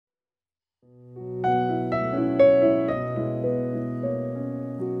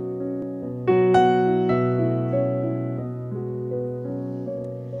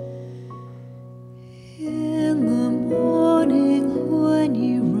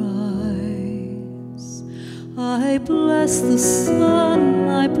I bless the sun,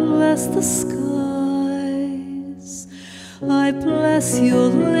 I bless the skies, I bless your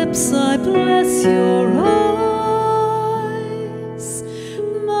lips, I bless your eyes.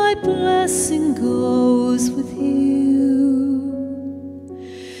 My blessing goes with you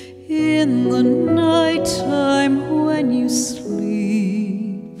in the night time when you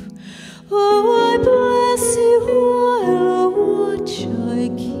sleep. Oh, I bless you while a watch I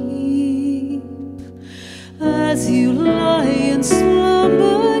keep, as you lie in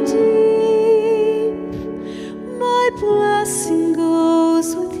slumber deep. My blessing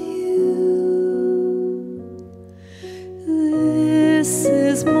goes with you. This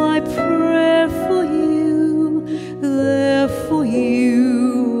is my prayer for you, there for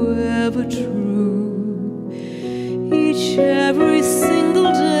you, ever true. Each, every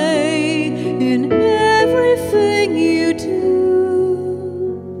single day, in everything you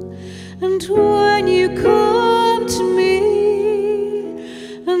do. And when you come to me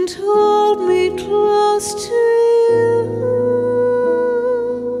and hold me close to you,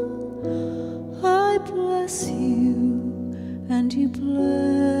 I bless you and you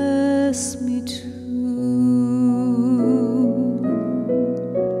bless me too.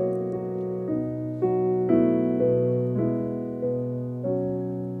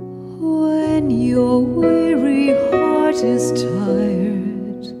 When your weary heart is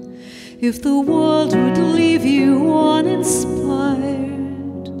tired, if the world would leave you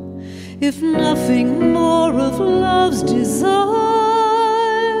uninspired, if nothing more of love's desired,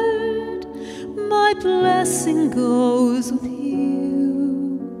 my blessing goes with you.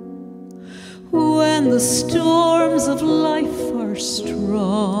 When the storms of life are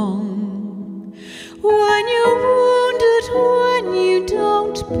strong, when you're wounded, when you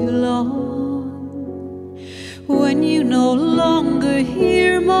don't belong, when you no longer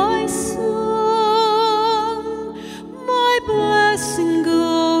hear my song, my blessing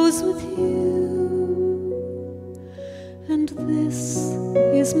goes with you. And this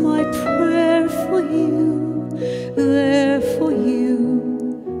is my prayer for you, there for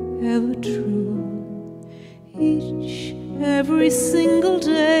you, ever true. Each, every single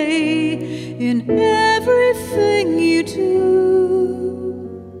day, in everything you do.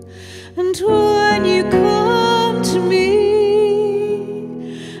 And when you come to me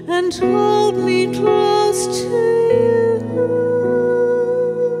and hold me close to you,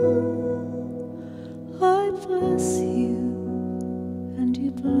 I bless you and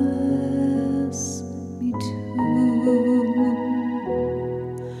you bless me too.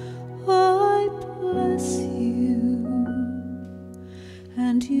 I bless you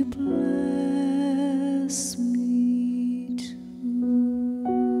and you bless me.